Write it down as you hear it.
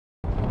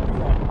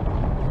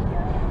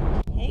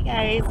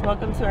guys,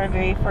 welcome to our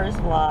very first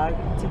vlog.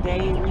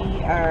 Today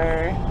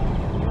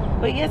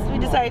we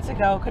decided to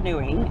go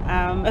canoeing.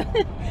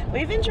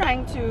 We've been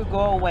trying to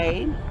go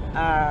away,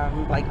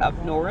 like up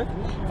north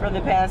for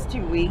the past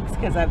 2 weeks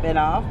because I've been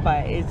off,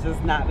 but it's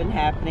just not been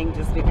happening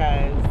just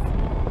because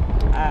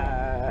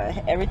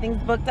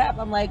everything's booked up.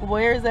 I'm like,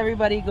 where's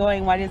everybody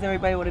going? Why does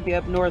everybody want to be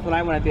up north when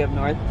I want to be up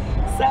north?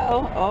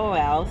 So, oh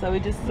well. So we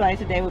just decided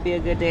today would be a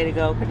good day to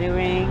go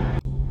canoeing.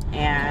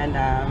 And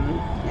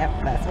yep,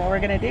 that's what we're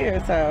gonna do.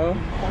 So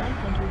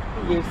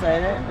you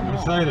excited? I'm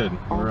excited.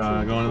 We're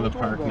going to the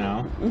park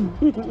now, and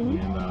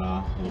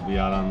we'll be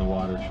out on the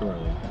water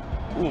shortly.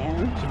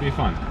 Yeah, should be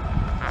fun.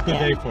 It's a good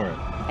day for it.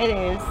 It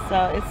is.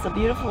 So it's a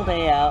beautiful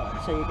day out.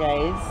 I'll show you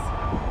guys.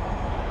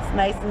 It's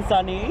nice and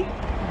sunny.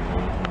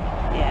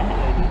 Yeah,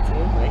 I do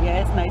too. But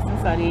yeah, it's nice and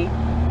sunny.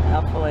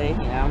 Hopefully, you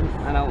know,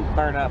 I don't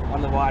burn up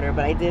on the water,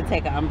 but I did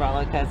take an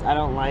umbrella because I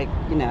don't like,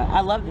 you know,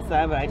 I love the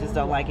sun, but I just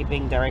don't like it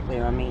being directly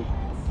on me.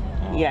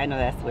 Yeah, I know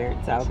that's weird,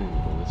 so.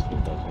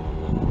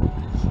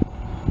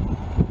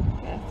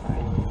 Yeah, it's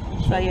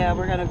fine. So yeah,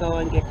 we're gonna go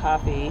and get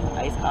coffee,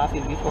 iced coffee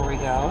before we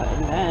go,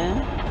 and then,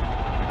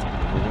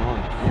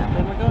 yeah,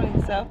 then we're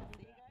going, so.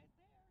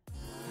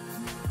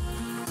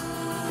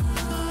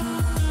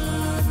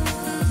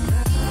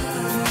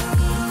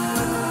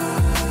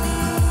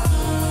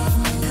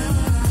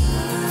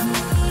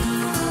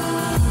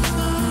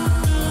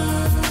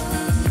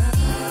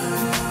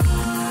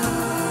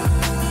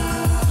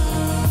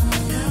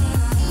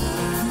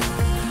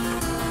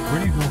 Where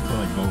do you go for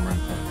like boat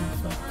rentals and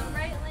stuff? On the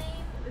right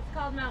lane, it's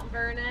called Mount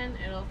Vernon.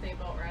 It'll say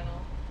boat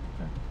rental.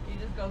 Okay. You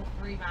just go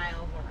 3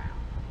 miles around.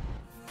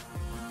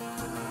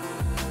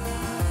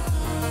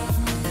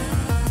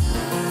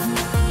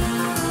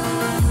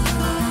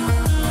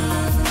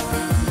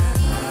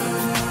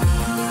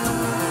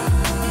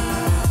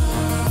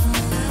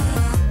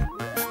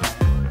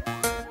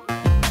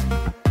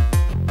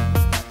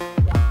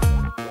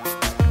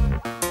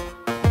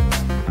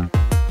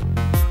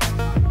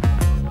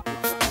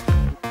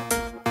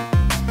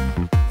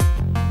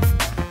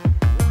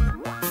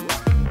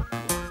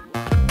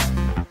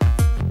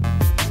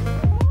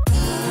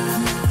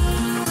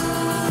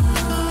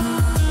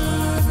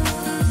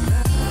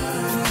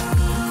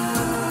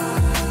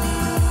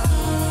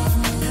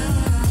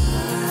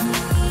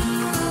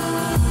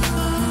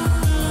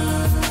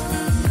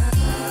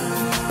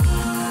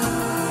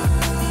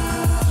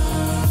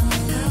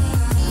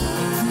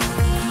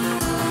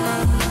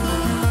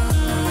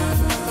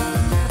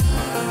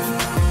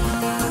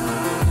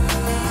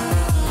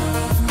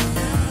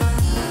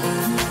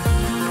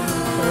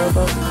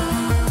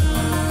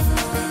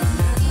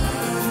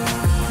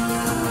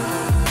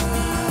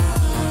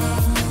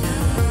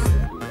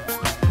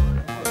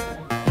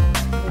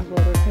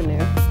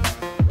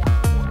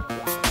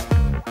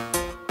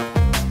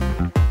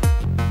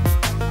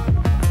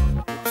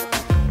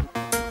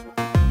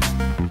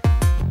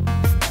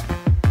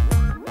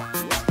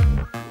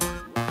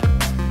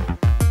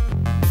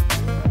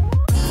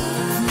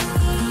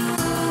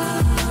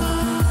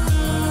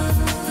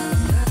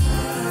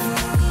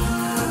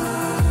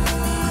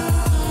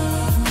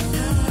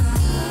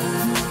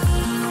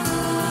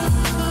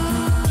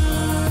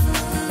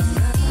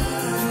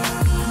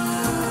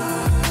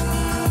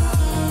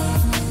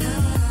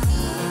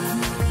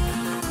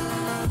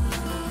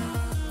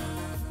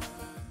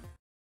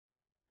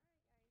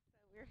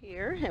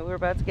 Here and we're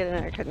about to get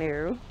in our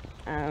canoe.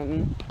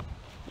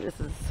 This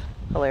is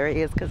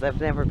hilarious because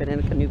I've never been in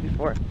a canoe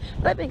before,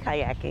 but I've been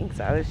kayaking,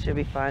 so it should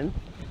be fun.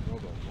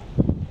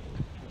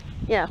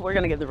 Yeah, we're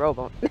gonna get the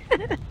rowboat.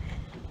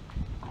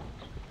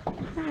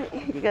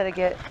 you gotta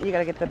get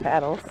the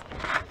paddles.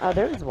 Oh,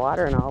 there's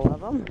water in all of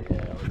them.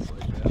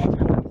 I'm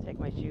about to take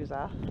my shoes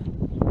off.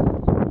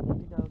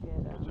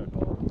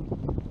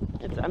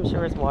 I'm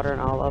sure it's water in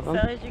all of them.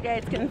 So as you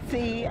guys can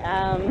see,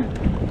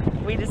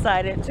 we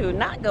decided to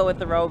not go with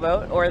the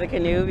rowboat or the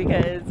canoe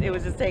because it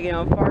was just taking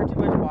on far too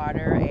much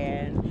water,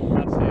 and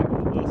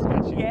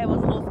yeah, it was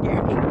a little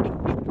scary.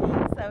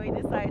 So we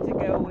decided to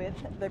go with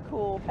the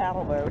cool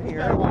paddle boat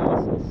here.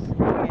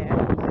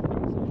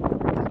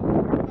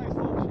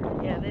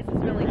 Yeah, this is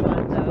really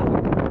fun though.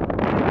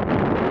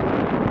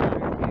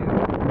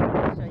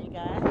 I'll show you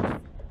guys.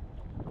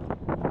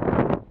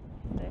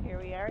 So here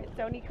we are at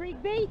Stony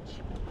Creek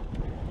Beach.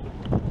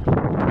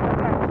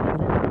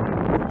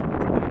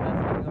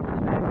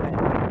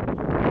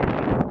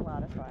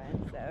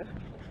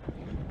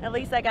 At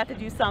least I got to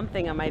do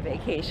something on my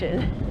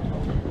vacation.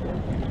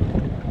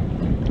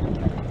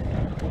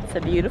 It's a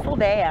beautiful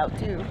day out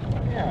too.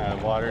 Yeah,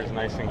 the water is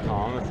nice and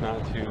calm. It's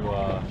not too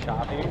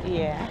choppy.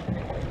 Yeah.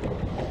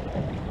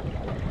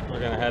 We're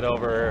gonna head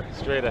over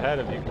straight ahead,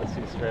 if you can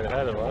see straight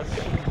ahead of us.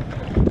 Check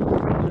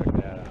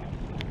that out.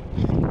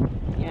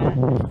 Yeah,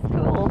 it's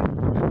cool.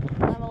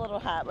 I'm a little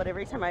hot, but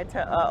every time I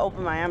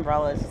open my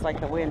umbrella, it's just like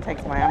the wind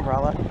takes my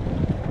umbrella.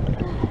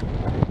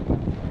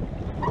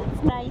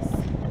 It's nice.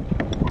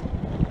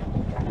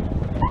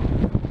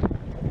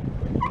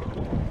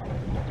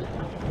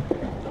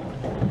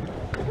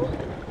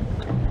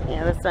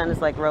 Yeah, the sun is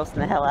like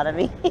roasting the hell out of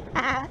me. Let's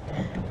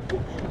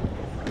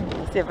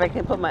see if I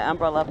can put my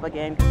umbrella up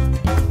again.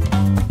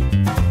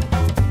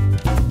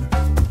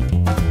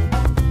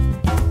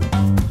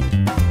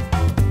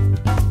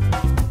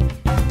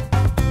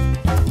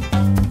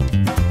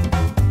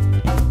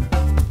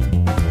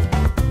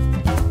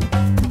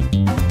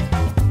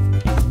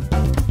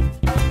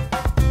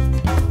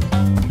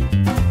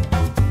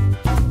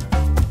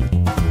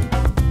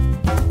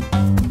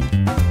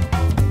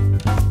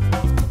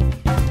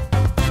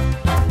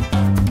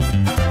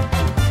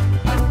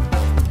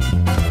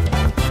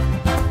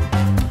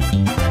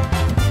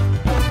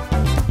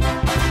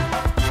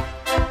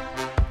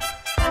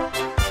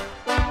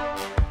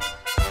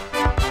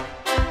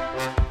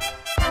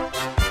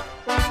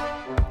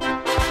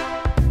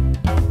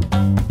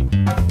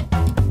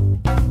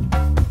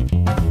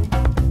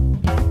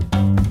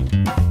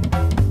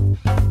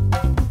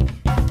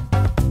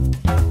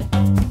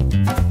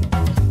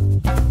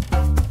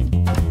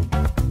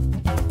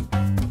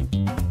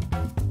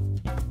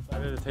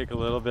 Take a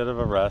little bit of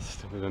a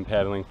rest. We've been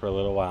paddling for a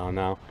little while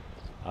now.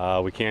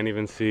 We can't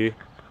even see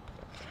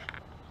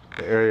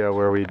the area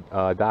where we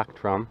docked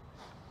from.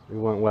 We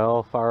went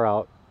well far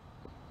out,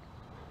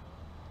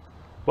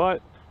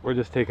 but we're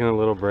just taking a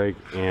little break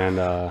and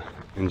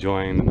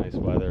enjoying the nice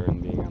weather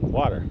and being on the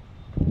water.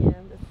 Yeah,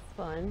 this is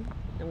fun.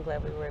 I'm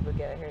glad we were able to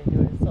get out here and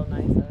do it. It's so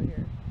nice out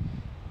here.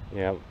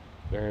 Yeah,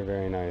 very,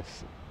 very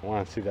nice. I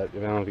want to see that. I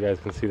don't know if you guys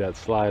can see that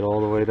slide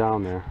all the way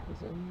down there.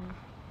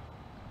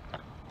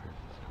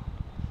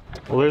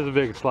 Well, there's a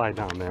big slide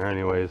down there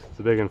anyways. It's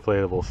a big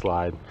inflatable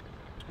slide.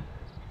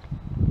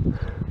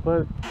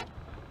 But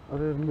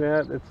other than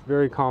that, it's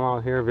very calm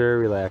out here, very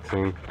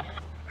relaxing.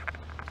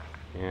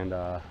 And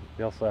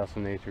we also have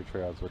some nature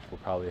trails which we'll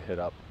probably hit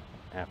up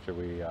after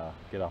we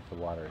get off the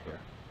water here.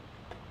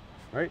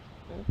 Right?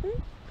 Mm-hmm.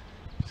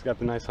 She's got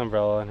the nice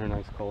umbrella and her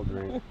nice cold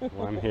drink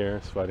while I'm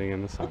here sweating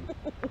in the sun.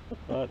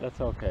 But that's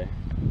okay.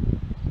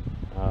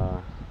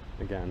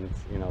 Again, it's,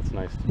 you know, it's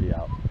nice to be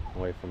out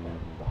away from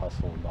the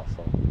hustle and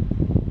bustle.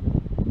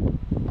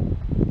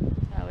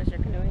 How was your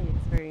canoeing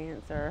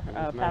experience or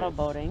paddle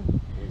boating?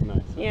 It was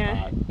nice. Yeah,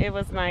 hot. it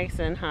was nice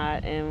and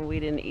hot, and we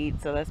didn't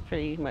eat, so that's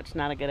pretty much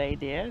not a good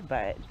idea,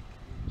 but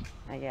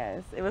I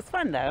guess it was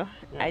fun though.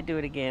 Yeah. I'd do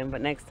it again,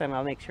 but next time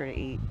I'll make sure to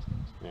eat.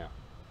 Yeah.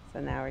 So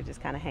now we're just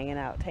kind of hanging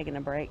out, taking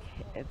a break.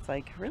 It's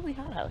like really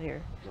hot out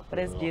here, but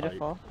it's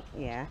beautiful.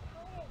 Hike. Yeah,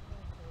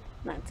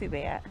 not too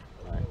bad.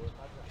 Right.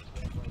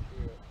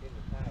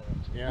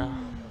 Yeah,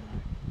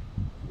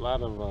 a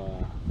lot of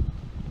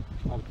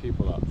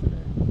people out today.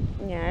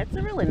 Yeah, it's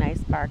a really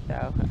nice park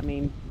though. I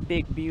mean,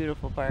 big,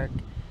 beautiful park.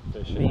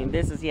 Fishing. I mean,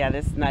 this is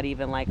not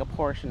even like a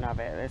portion of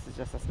it. This is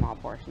just a small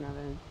portion of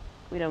it.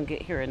 We don't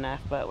get here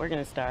enough, but we're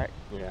gonna start.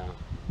 Yeah.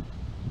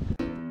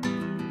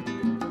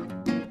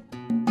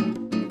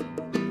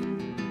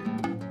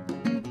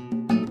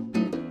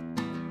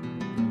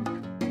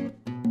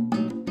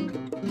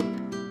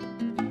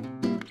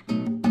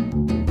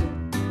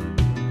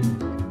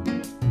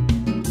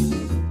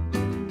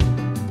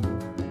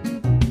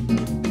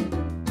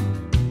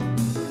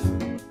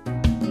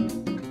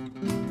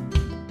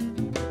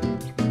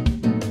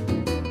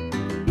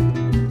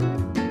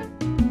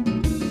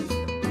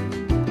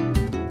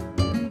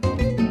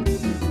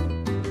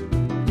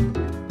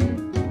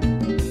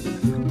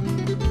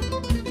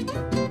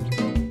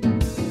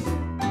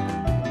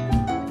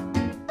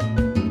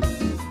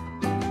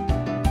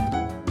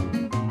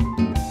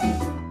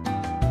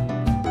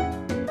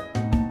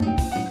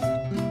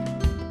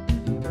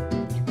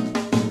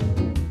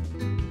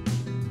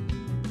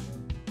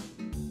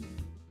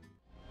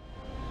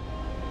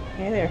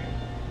 Hey there.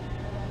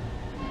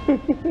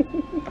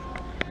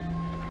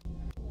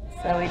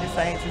 So we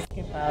decided to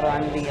skip out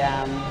on the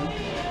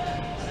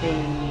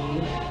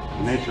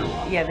nature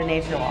walk. Yeah, the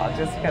nature walk,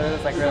 just because it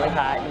was like really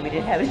hot and we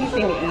didn't have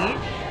anything to eat.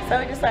 So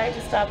we decided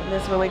to stop in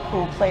this really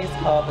cool place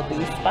called the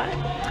Bee Spot,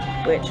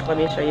 which let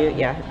me show you.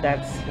 Yeah,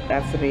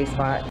 that's the Bee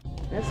Spot.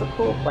 It's a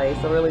cool place,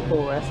 a really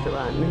cool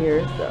restaurant in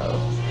here. So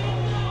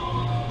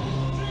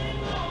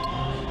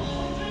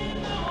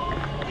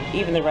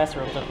even the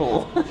restrooms are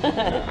cool.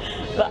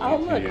 But oh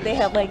look, they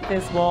have like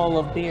this wall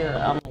of beer.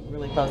 I'm like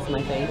really close to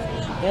my face.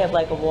 They have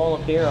like a wall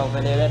of beer over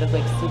there. That is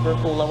like super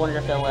cool. I wonder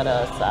if they'll let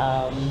us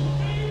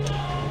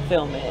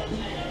film it.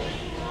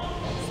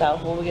 So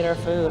when we get our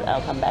food,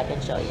 I'll come back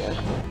and show you.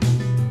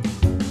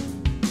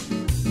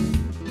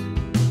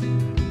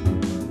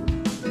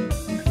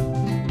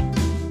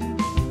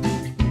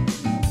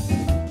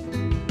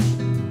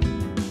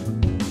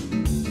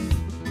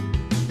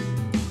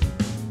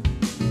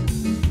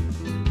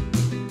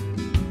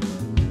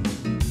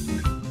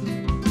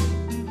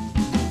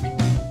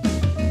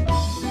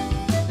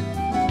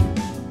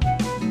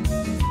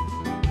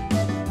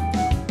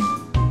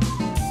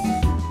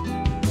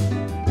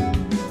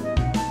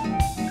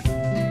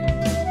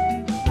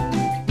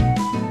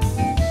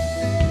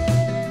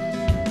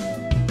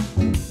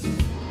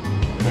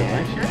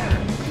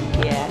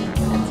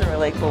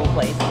 Really cool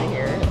place in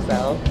here.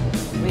 So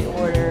we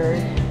ordered,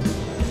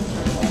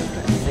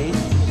 let's see,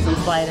 some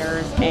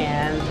sliders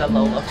and the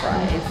Lola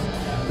fries.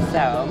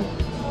 So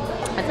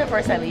it's our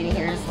first time eating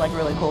here. It's like a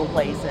really cool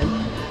place, and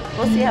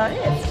we'll see how it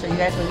is. So you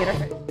guys will get our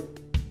food.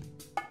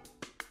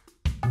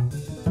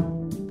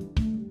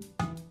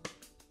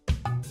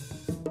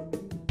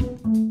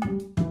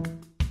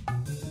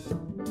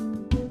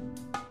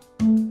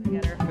 We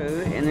got our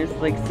food, and it's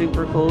like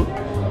super cool.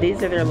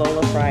 These are their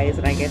Lola fries,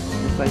 and I guess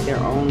it's like their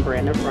own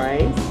brand of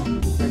fries.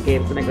 So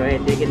Gabe's gonna go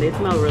ahead and dig in. They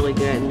smell really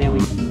good, and then we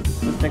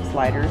the 6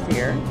 sliders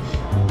here.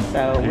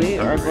 So we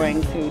are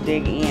going to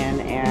dig in,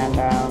 and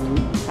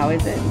how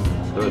is it?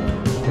 Good.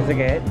 Is it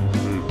good?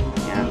 Mm.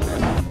 Yeah.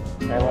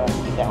 I will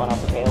get that one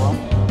off the table.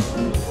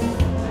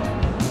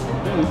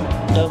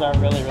 Those are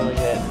really, really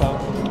good. So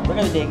we're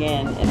gonna dig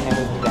in, and then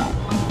we'll be back.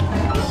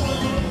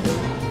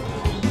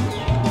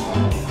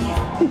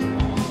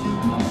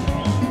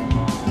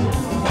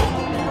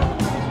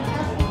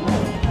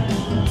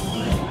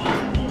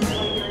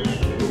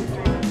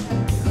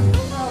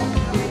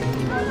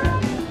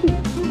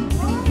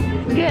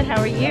 Good, how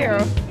are you?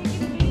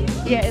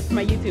 Yeah, it's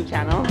my YouTube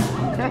channel.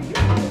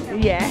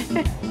 Yeah.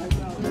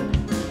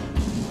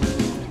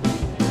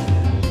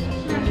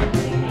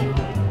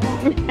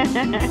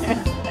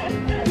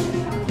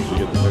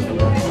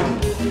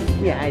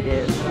 Yeah, I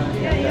did.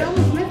 Yeah, you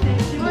almost missed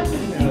it. She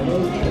wasn't.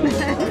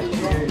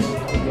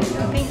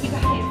 Thank you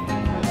guys.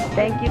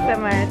 Thank you so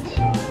much.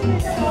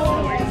 So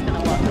we're just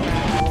gonna walk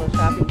around a little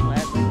shopping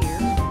plaza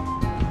here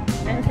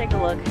and take a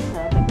look. I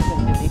don't think we're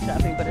gonna do any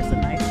shopping, but it's a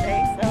nice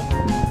day, so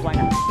why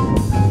not?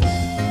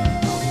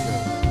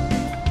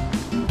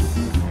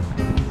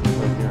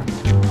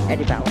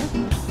 Eddie Bauer.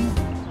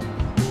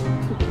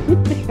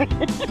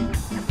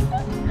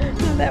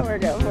 How'd that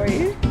work out?